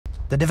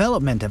The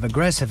development of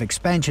aggressive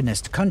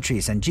expansionist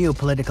countries and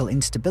geopolitical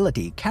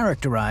instability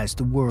characterized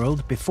the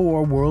world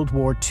before World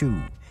War II.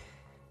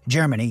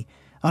 Germany,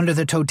 under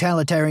the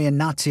totalitarian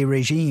Nazi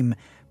regime,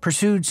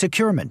 pursued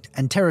securement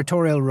and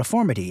territorial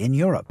reformity in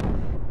Europe.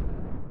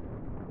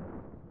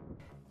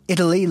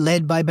 Italy,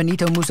 led by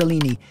Benito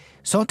Mussolini,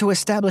 sought to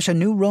establish a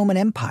new Roman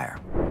Empire.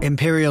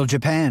 Imperial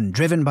Japan,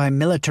 driven by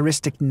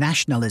militaristic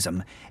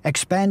nationalism,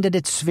 expanded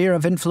its sphere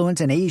of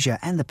influence in Asia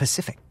and the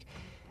Pacific.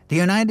 The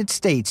United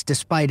States,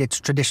 despite its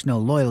traditional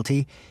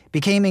loyalty,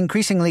 became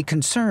increasingly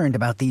concerned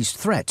about these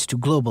threats to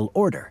global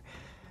order.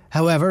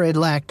 However, it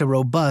lacked a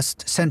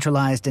robust,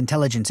 centralized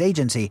intelligence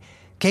agency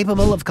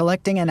capable of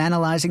collecting and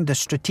analyzing the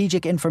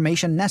strategic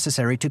information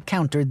necessary to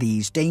counter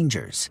these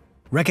dangers.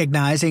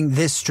 Recognizing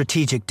this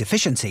strategic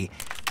deficiency,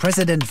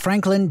 President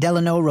Franklin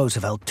Delano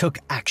Roosevelt took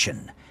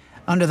action.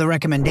 Under the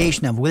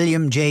recommendation of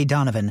William J.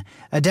 Donovan,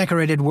 a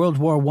decorated World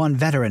War I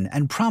veteran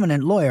and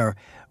prominent lawyer,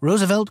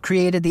 Roosevelt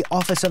created the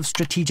Office of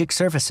Strategic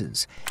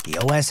Services, the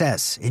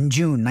OSS, in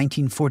June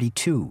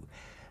 1942.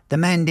 The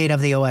mandate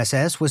of the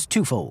OSS was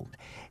twofold: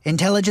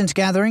 intelligence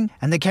gathering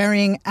and the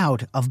carrying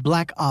out of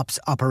black ops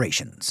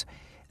operations.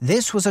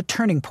 This was a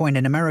turning point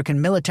in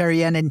American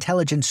military and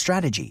intelligence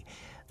strategy,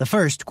 the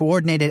first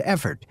coordinated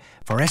effort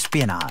for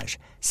espionage,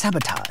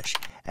 sabotage,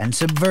 and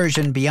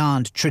subversion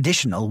beyond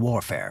traditional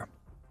warfare.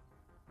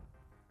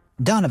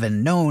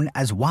 Donovan, known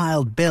as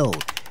Wild Bill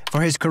for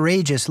his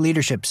courageous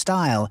leadership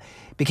style,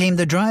 became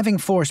the driving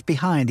force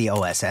behind the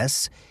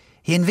OSS.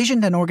 He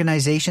envisioned an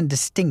organization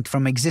distinct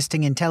from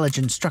existing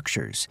intelligence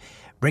structures,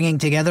 bringing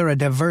together a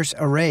diverse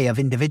array of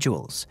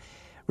individuals.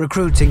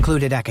 Recruits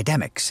included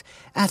academics,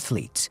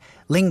 athletes,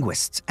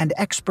 linguists, and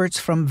experts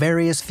from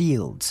various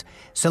fields,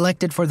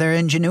 selected for their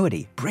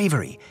ingenuity,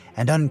 bravery,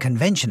 and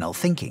unconventional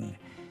thinking.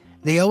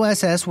 The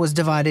OSS was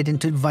divided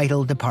into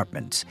vital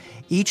departments,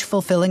 each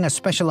fulfilling a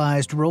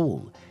specialized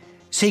role.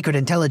 Secret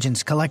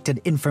intelligence collected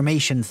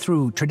information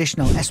through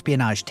traditional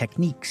espionage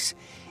techniques,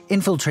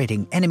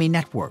 infiltrating enemy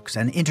networks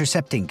and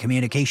intercepting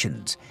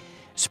communications.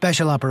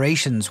 Special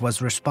Operations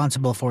was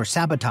responsible for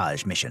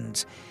sabotage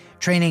missions,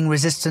 training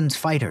resistance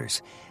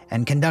fighters,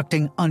 and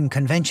conducting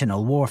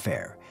unconventional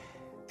warfare.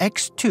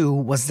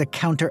 X-2 was the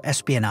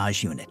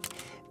counter-espionage unit,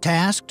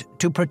 tasked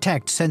to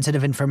protect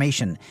sensitive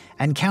information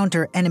and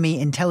counter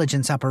enemy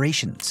intelligence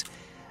operations.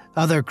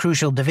 Other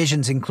crucial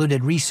divisions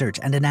included Research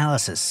and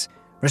Analysis,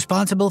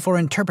 responsible for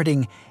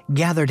interpreting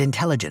gathered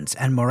intelligence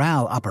and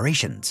morale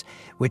operations,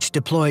 which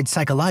deployed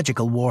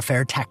psychological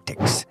warfare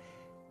tactics.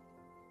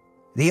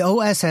 The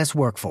OSS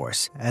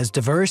workforce, as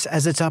diverse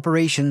as its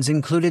operations,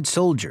 included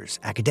soldiers,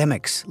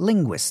 academics,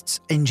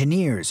 linguists,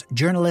 engineers,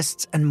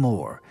 journalists, and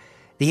more.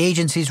 The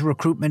agency's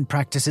recruitment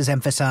practices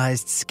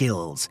emphasized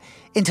skills,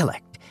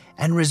 intellect,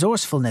 and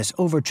resourcefulness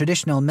over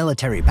traditional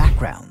military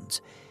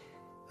backgrounds.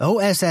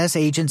 OSS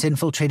agents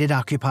infiltrated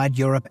occupied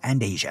Europe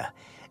and Asia,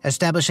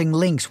 establishing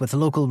links with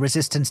local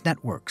resistance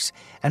networks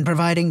and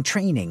providing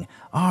training,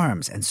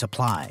 arms, and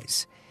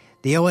supplies.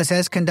 The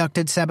OSS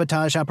conducted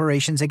sabotage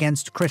operations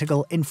against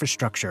critical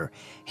infrastructure,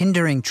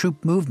 hindering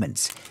troop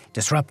movements,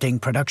 disrupting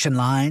production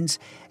lines,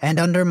 and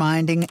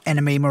undermining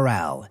enemy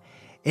morale.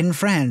 In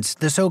France,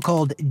 the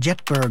so-called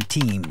Jetberg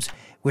teams,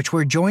 which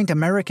were joint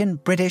American,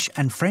 British,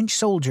 and French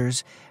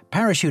soldiers,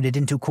 parachuted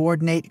in to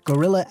coordinate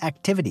guerrilla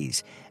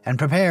activities and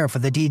prepare for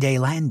the D-Day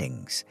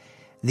landings.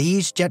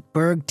 These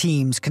Jetberg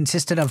teams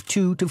consisted of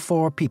 2 to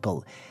 4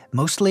 people,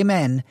 mostly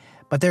men,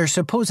 but there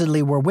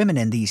supposedly were women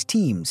in these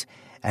teams,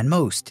 and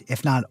most,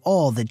 if not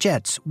all, the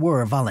Jets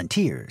were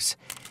volunteers.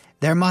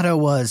 Their motto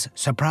was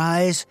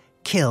surprise,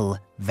 kill,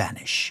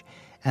 vanish,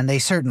 and they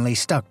certainly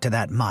stuck to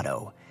that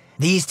motto.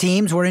 These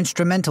teams were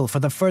instrumental for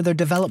the further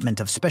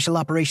development of Special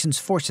Operations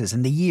Forces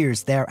in the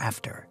years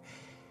thereafter.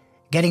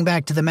 Getting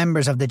back to the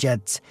members of the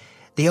Jets,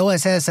 the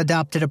OSS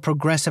adopted a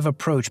progressive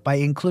approach by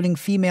including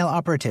female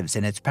operatives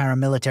in its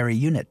paramilitary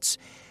units,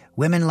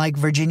 women like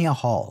Virginia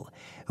Hall,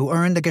 who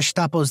earned the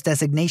Gestapo's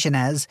designation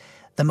as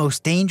the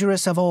most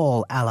dangerous of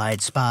all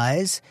Allied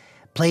spies,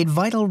 played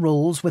vital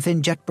roles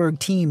within Jetberg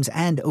teams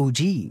and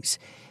OGs.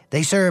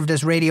 They served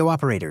as radio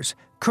operators,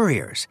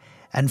 couriers,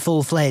 and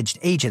full-fledged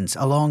agents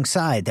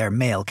alongside their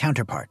male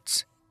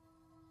counterparts.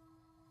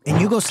 In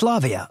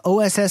Yugoslavia,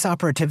 OSS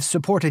operatives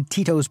supported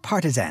Tito's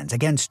partisans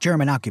against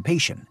German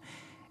occupation.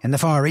 In the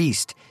Far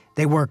East,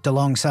 they worked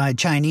alongside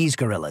Chinese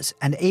guerrillas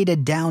and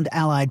aided downed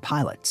Allied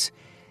pilots.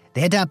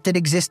 They adapted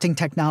existing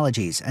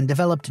technologies and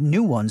developed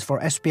new ones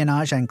for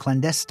espionage and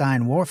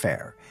clandestine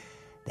warfare.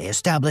 They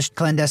established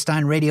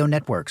clandestine radio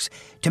networks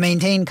to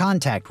maintain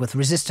contact with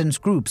resistance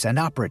groups and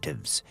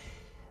operatives.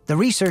 The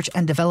Research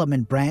and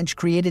Development Branch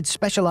created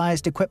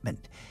specialized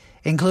equipment,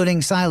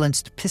 including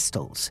silenced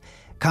pistols,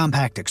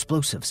 compact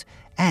explosives,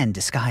 and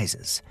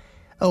disguises.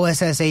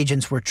 OSS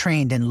agents were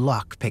trained in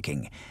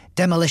lock-picking,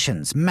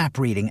 demolitions, map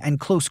reading, and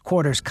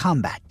close-quarters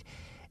combat.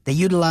 They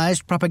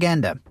utilized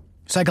propaganda,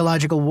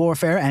 psychological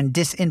warfare, and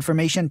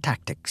disinformation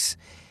tactics.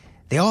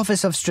 The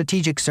Office of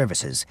Strategic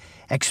Services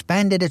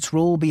expanded its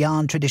role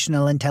beyond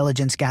traditional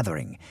intelligence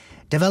gathering,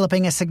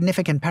 developing a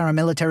significant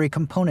paramilitary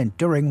component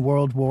during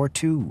World War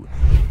II.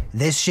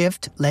 This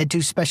shift led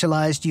to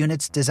specialized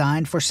units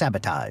designed for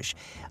sabotage,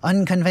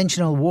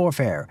 unconventional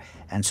warfare,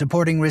 and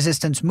supporting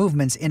resistance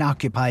movements in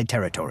occupied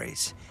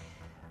territories.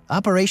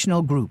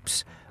 Operational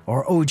groups,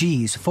 or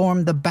OGs,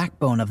 formed the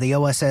backbone of the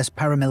OSS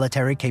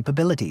paramilitary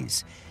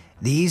capabilities.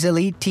 These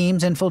elite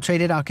teams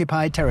infiltrated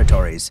occupied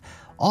territories,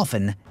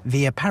 often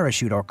via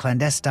parachute or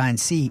clandestine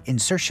sea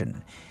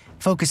insertion,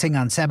 focusing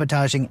on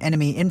sabotaging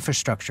enemy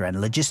infrastructure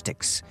and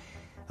logistics.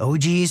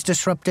 OGs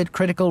disrupted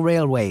critical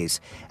railways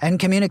and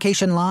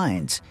communication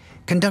lines,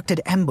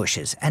 conducted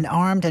ambushes, and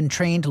armed and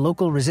trained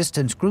local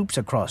resistance groups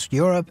across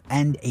Europe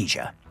and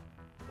Asia.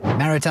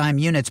 Maritime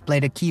units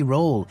played a key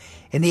role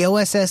in the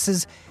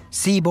OSS's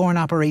seaborne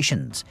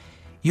operations.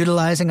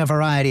 Utilizing a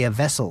variety of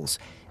vessels,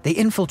 they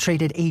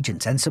infiltrated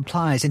agents and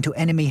supplies into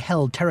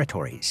enemy-held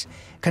territories,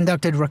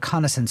 conducted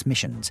reconnaissance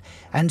missions,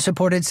 and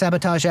supported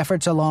sabotage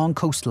efforts along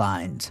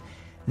coastlines.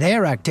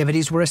 Their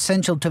activities were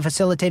essential to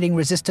facilitating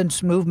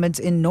resistance movements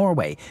in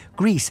Norway,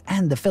 Greece,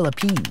 and the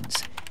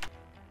Philippines.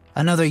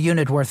 Another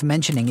unit worth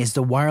mentioning is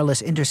the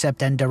wireless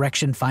intercept and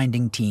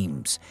direction-finding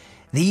teams.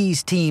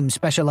 These teams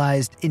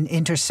specialized in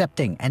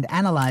intercepting and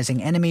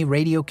analyzing enemy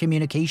radio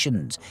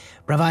communications,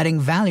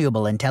 providing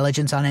valuable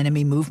intelligence on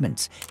enemy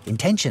movements,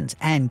 intentions,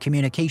 and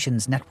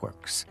communications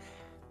networks.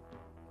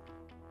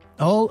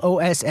 All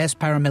OSS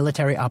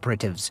paramilitary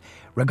operatives,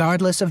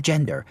 regardless of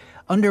gender,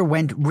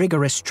 underwent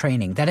rigorous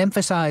training that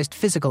emphasized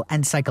physical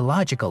and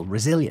psychological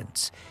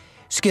resilience.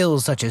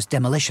 Skills such as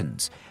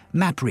demolitions,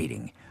 map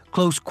reading,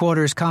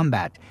 close-quarters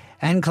combat,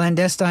 and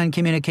clandestine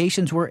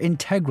communications were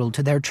integral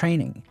to their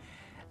training.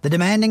 The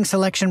demanding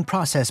selection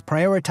process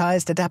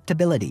prioritized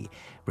adaptability,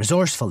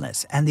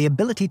 resourcefulness, and the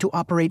ability to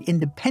operate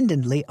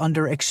independently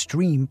under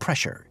extreme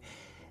pressure.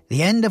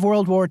 The end of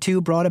World War II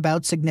brought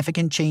about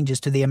significant changes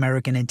to the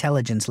American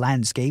intelligence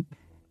landscape.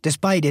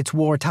 Despite its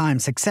wartime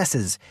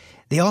successes,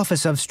 the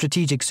Office of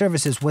Strategic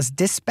Services was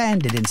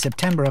disbanded in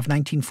September of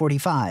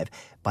 1945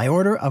 by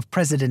order of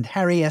President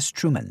Harry S.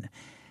 Truman.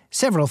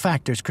 Several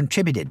factors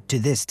contributed to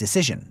this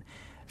decision.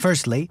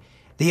 Firstly,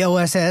 the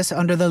OSS,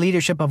 under the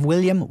leadership of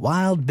William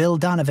Wild Bill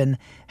Donovan,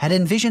 had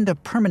envisioned a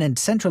permanent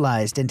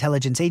centralized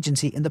intelligence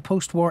agency in the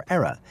post-war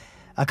era,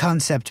 a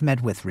concept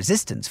met with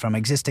resistance from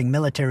existing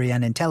military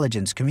and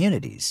intelligence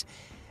communities.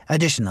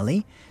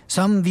 Additionally,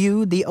 some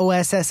viewed the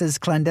OSS's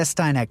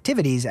clandestine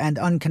activities and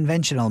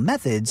unconventional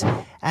methods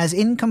as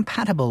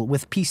incompatible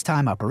with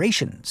peacetime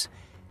operations.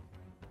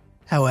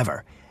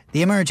 However,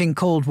 the emerging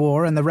Cold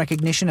War and the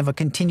recognition of a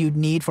continued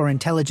need for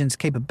intelligence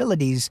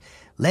capabilities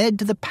led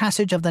to the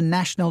passage of the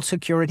National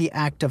Security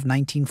Act of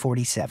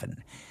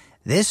 1947.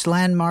 This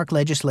landmark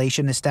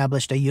legislation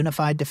established a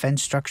unified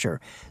defense structure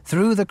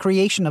through the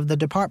creation of the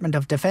Department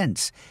of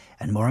Defense,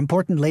 and more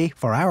importantly,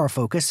 for our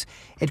focus,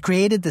 it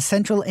created the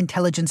Central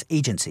Intelligence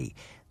Agency.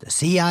 The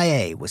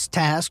CIA was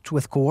tasked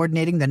with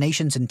coordinating the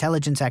nation's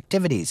intelligence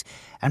activities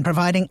and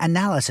providing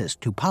analysis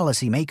to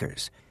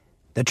policymakers.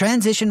 The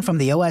transition from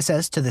the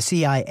OSS to the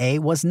CIA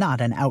was not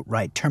an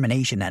outright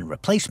termination and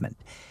replacement.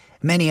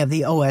 Many of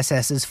the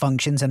OSS's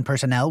functions and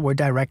personnel were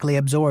directly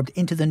absorbed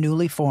into the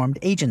newly formed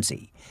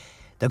agency.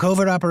 The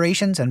covert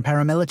operations and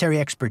paramilitary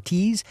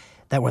expertise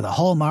that were the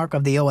hallmark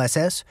of the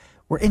OSS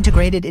were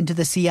integrated into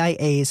the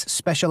CIA's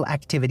Special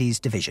Activities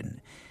Division.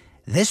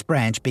 This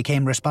branch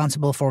became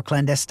responsible for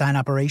clandestine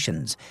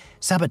operations,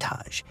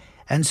 sabotage,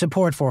 and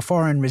support for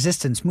foreign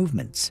resistance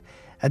movements,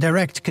 a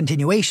direct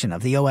continuation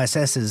of the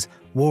OSS's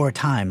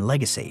wartime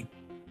legacy.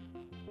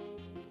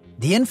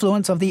 The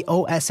influence of the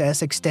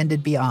OSS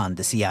extended beyond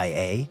the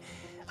CIA.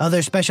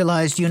 Other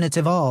specialized units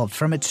evolved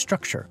from its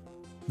structure.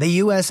 The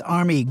U.S.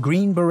 Army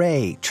Green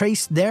Beret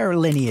traced their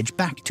lineage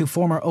back to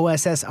former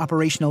OSS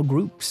operational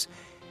groups.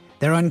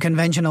 Their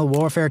unconventional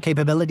warfare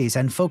capabilities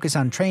and focus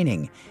on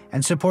training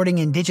and supporting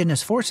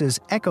indigenous forces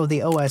echo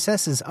the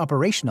OSS's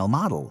operational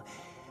model.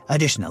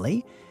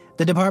 Additionally,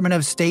 the Department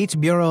of State's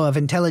Bureau of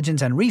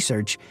Intelligence and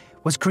Research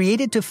was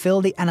created to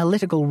fill the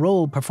analytical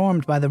role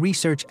performed by the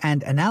Research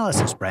and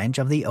Analysis branch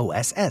of the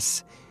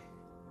OSS.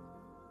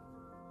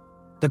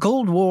 The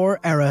Cold War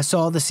era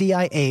saw the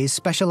CIA's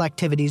Special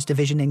Activities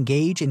Division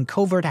engage in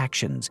covert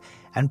actions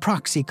and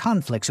proxy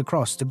conflicts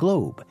across the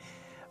globe.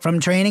 From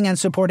training and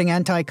supporting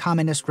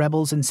anti-communist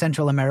rebels in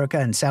Central America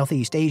and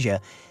Southeast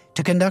Asia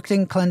to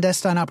conducting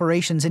clandestine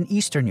operations in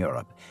Eastern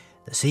Europe,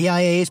 the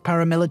CIA's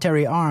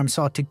paramilitary arm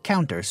sought to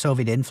counter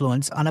Soviet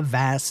influence on a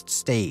vast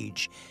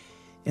stage.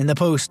 In the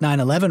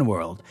post-9/11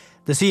 world,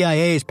 the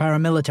CIA's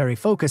paramilitary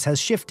focus has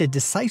shifted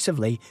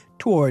decisively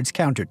towards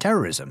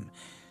counterterrorism,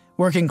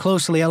 working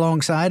closely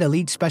alongside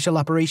elite special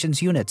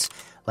operations units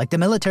like the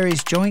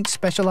military's Joint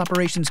Special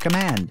Operations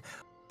Command.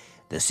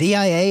 The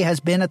CIA has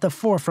been at the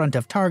forefront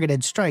of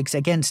targeted strikes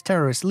against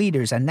terrorist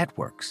leaders and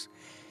networks.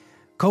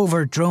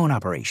 Covert drone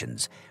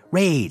operations,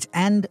 raids,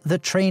 and the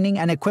training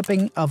and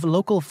equipping of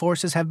local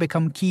forces have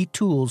become key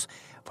tools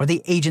for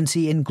the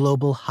agency in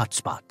global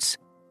hotspots.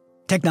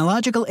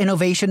 Technological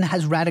innovation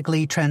has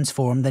radically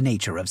transformed the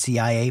nature of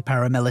CIA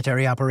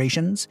paramilitary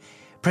operations.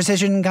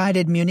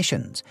 Precision-guided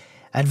munitions,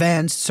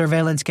 advanced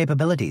surveillance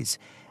capabilities,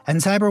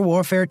 and cyber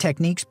warfare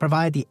techniques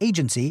provide the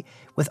agency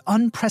with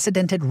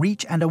unprecedented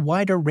reach and a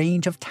wider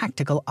range of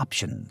tactical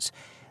options.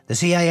 The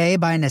CIA,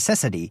 by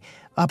necessity,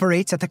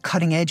 operates at the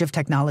cutting edge of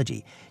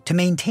technology to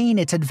maintain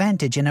its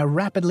advantage in a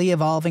rapidly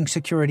evolving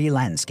security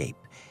landscape.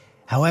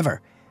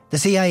 However, the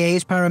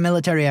CIA's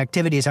paramilitary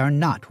activities are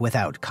not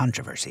without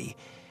controversy.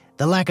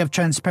 The lack of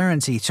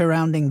transparency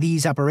surrounding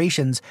these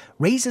operations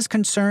raises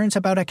concerns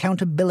about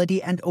accountability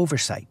and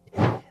oversight.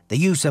 The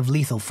use of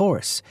lethal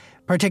force,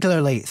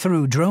 particularly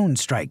through drone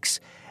strikes,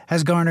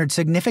 has garnered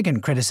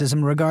significant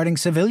criticism regarding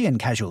civilian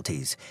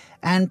casualties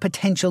and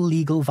potential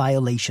legal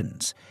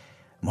violations.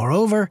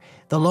 Moreover,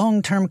 the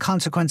long-term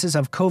consequences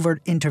of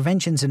covert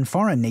interventions in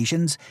foreign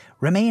nations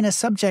remain a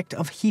subject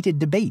of heated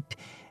debate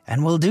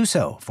and will do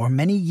so for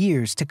many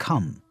years to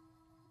come.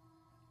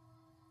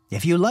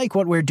 If you like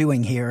what we're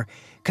doing here,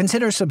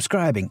 consider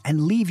subscribing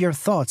and leave your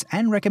thoughts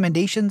and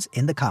recommendations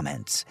in the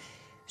comments.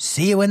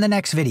 See you in the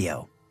next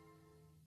video.